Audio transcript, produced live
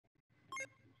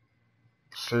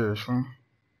Seriously.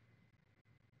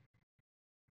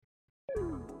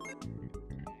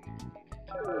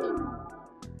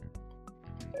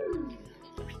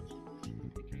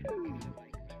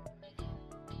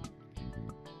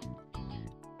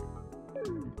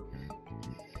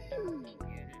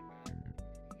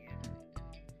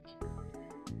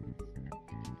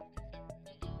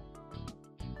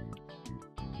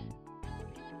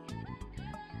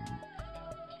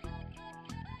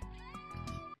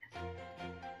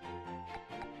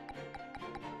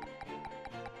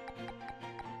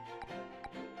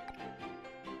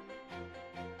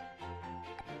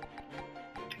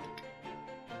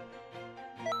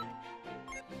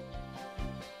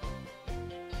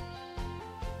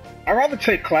 I'd rather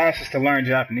take classes to learn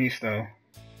Japanese though.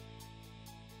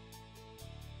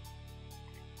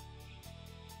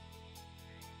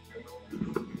 The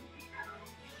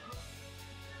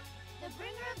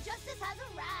bringer of justice has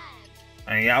arrived.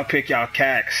 And y'all pick y'all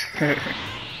cacks.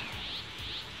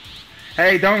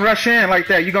 Hey, don't rush in like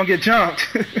that. You're gonna get jumped.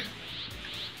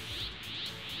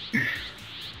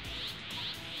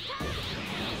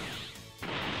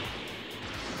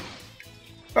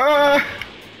 Ah!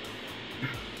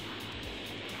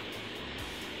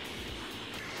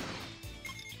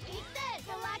 Eat this,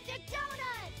 galactic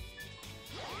donut.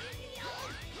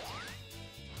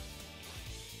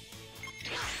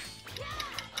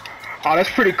 Oh,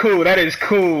 that's pretty cool. That is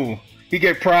cool. You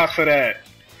get props for that.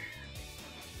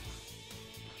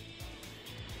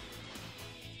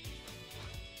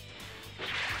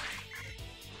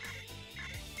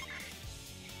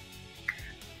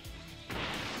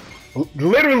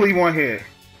 Literally one hit.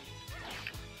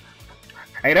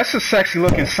 Hey, that's a sexy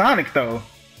looking Sonic though.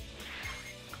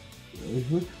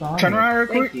 Turn around real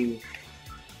quick. Thank you.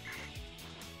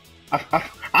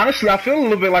 Honestly, I feel a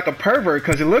little bit like a pervert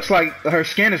because it looks like her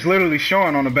skin is literally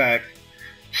showing on the back.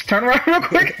 Just turn around real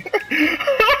quick.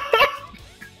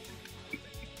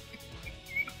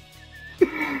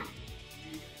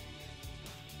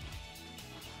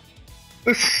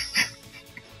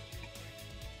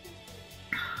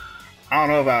 I don't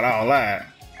know about all that.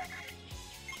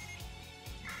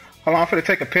 Hold on, I'm gonna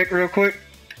take a pic real quick.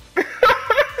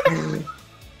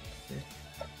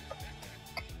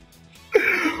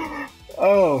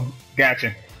 Oh,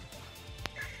 gotcha.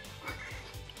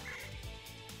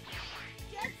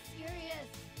 Get serious.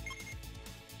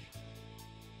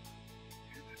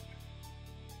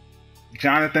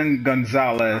 Jonathan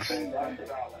Gonzalez.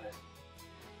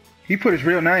 He put his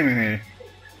real name in here.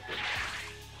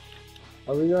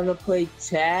 Are we gonna play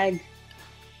tag?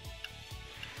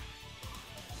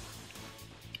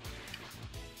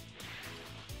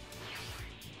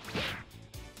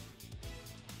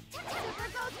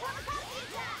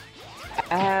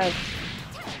 I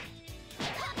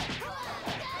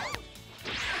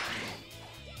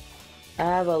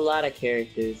have a lot of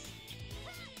characters.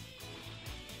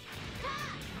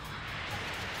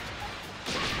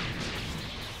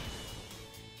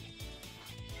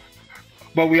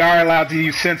 But we are allowed to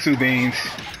use sensu beans.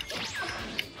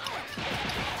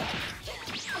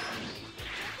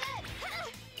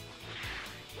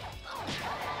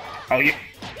 Oh yeah.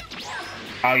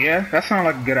 Oh yeah, that sounds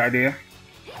like a good idea.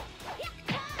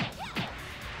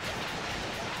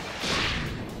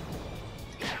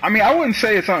 I mean, I wouldn't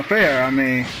say it's unfair. I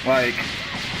mean, like,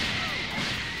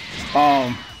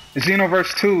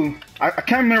 XENOVERSE 2, I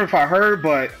can't remember if I heard,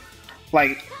 but,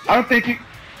 like, I don't think you,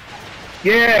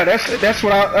 yeah, that's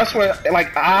what,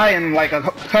 like, I and, like, a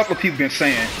couple of people been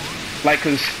saying. Like,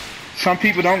 cause some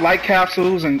people don't like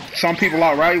capsules and some people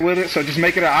are right with it, so just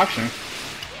make it an option.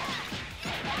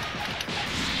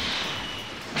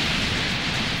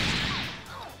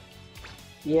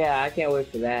 Yeah, I can't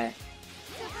wait for that.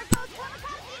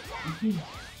 Not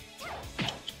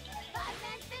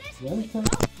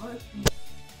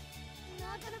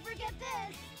gonna forget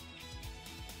this.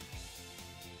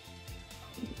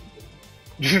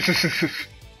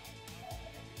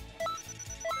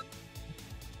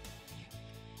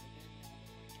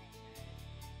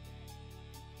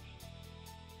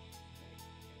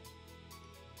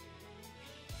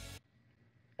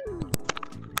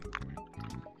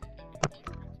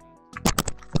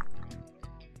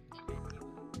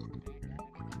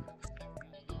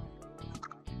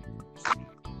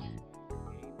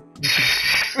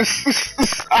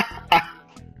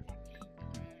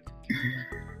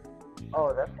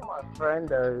 Oh, that's what my friend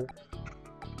does.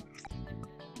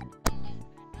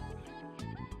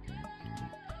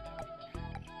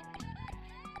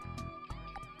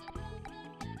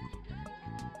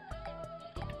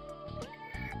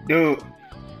 Dude.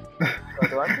 So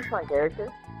do I choose my character?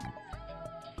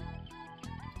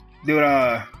 Dude,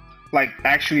 like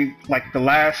actually like the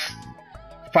last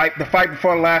fight, the fight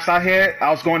before the last I had, I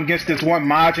was going against this one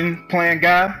Majin playing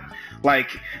guy. Like,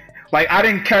 I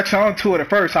didn't catch on to it at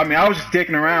first. I mean, I was just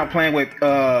dicking around playing with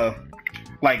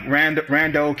like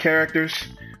rando characters,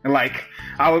 and like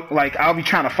I'll be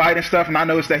trying to fight and stuff, and I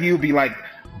noticed that he would be like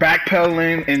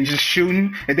backpedaling and just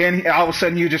shooting, and then all of a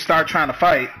sudden he would just start trying to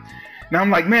fight. And I'm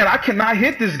like, man, I cannot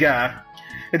hit this guy.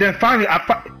 And then finally,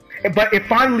 but it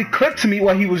finally clicked to me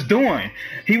what he was doing.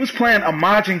 He was playing a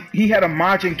Majin. He had a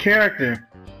Majin character.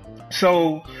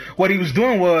 So what he was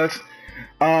doing was,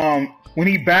 when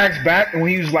he backs back and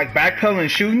when he was like backpedaling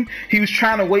and shooting, he was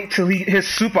trying to wait till his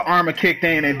super armor kicked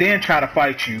in and then try to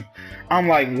fight you. I'm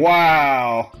like,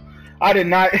 wow, I did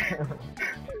not.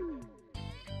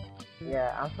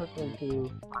 Yeah, I'm switching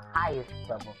to my highest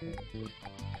level.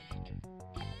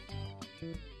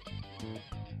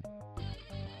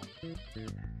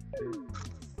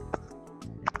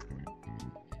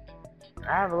 I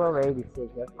have a level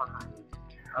 86, that's my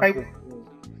highest. I'm 15.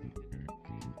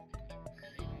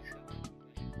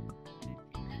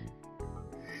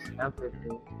 I'm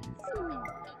 15.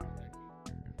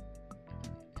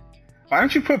 Why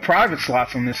don't you put private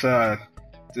slots on this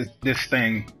this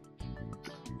thing?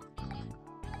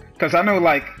 Because I know,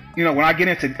 like, you know, when I get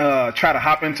into try to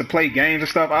hop into play games and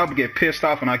stuff, I'll get pissed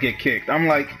off when I get kicked. I'm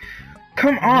like,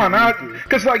 come on,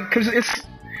 because like,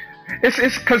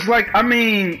 I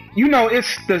mean, you know,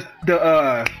 it's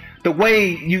the way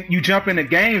you jump into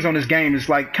games on this game is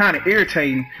like kind of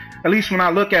irritating. At least when I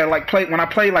look at it, like when I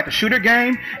play like a shooter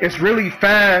game, it's really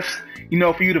fast, you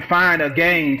know, for you to find a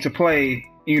game to play,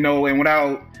 you know, and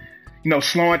without, you know,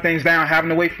 slowing things down, having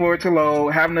to wait for it to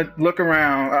load, having to look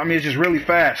around. I mean, it's just really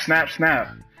fast, snap.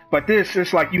 But this,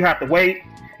 it's like you have to wait,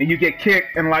 and you get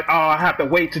kicked, and like, oh, I have to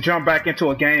wait to jump back into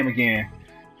a game again.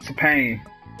 It's a pain.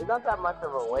 It's not that much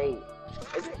of a wait.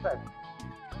 It's just like,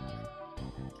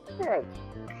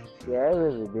 yeah, I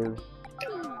really do.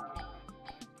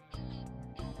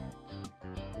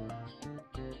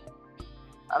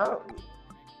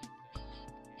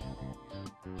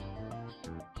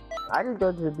 I just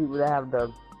go to the people that have the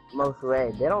most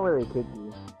red. They don't really kick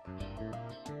you.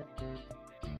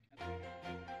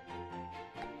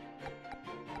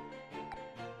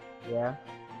 Yeah.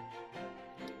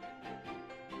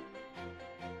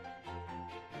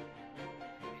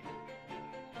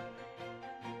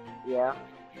 Yeah.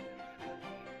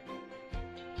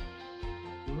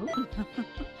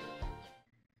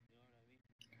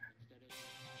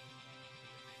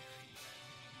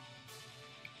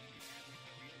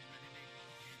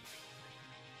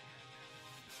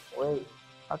 Wait,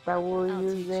 I thought we were I'll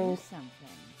teach using you something.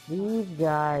 these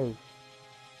guys.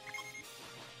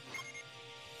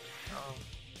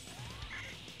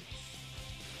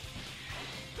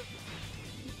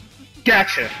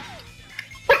 Gotcha.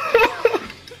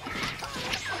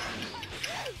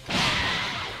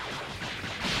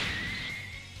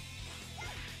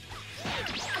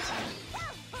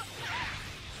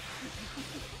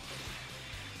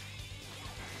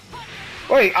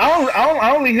 Wait,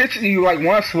 I only hit you like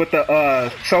once with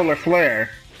the solar flare.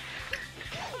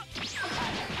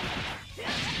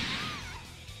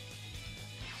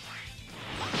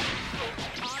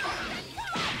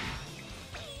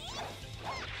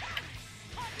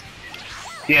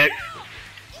 Yeah.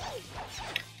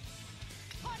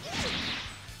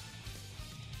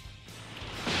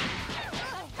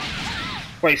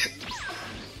 Wait.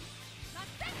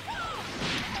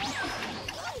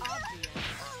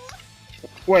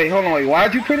 Wait, hold on, wait,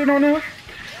 why'd you put it on there?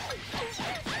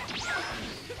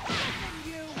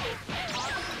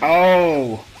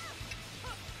 Oh.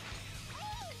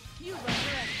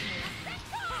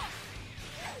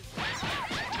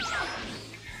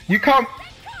 You come.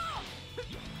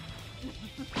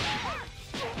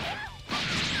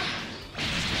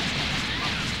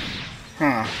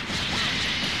 Huh.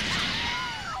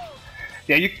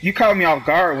 Yeah, you caught me off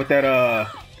guard with that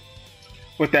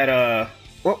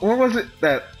what was it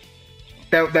that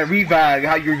revive,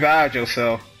 how you revived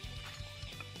yourself.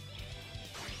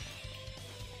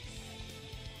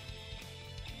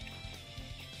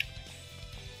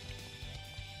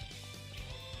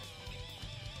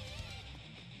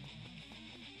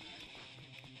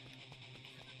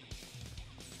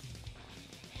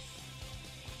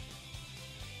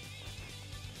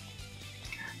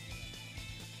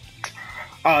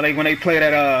 Oh, when they play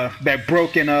that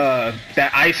broken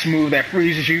that ice move that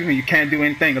freezes you and you can't do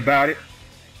anything about it.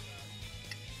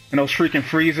 And those freaking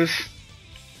freezes.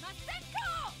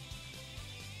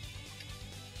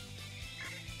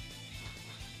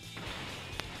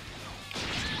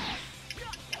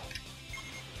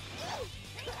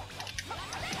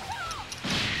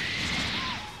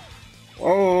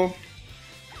 Oh.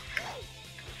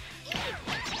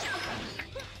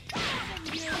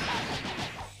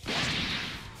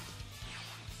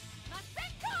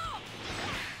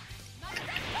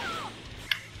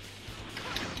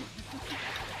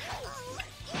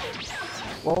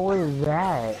 What was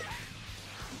that?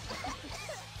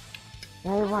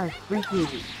 Everyone's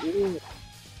freaking ew.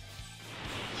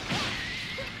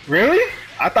 Really?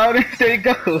 I thought there it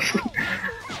goes.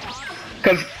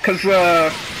 Cause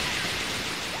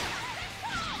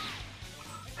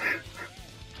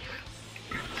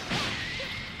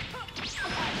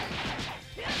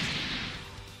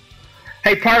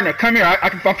hey partner, come here.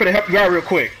 I'm finna help you out real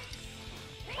quick.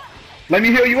 Let me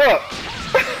heal you up.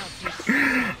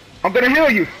 I'm gonna heal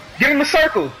you. Get in the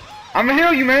circle. I'm gonna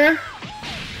heal you, man.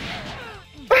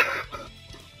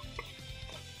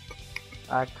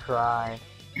 I tried.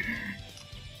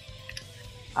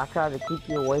 I tried to keep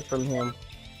you away from him.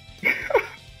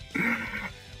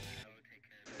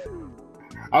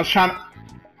 I was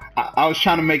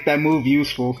trying to make that move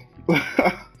useful.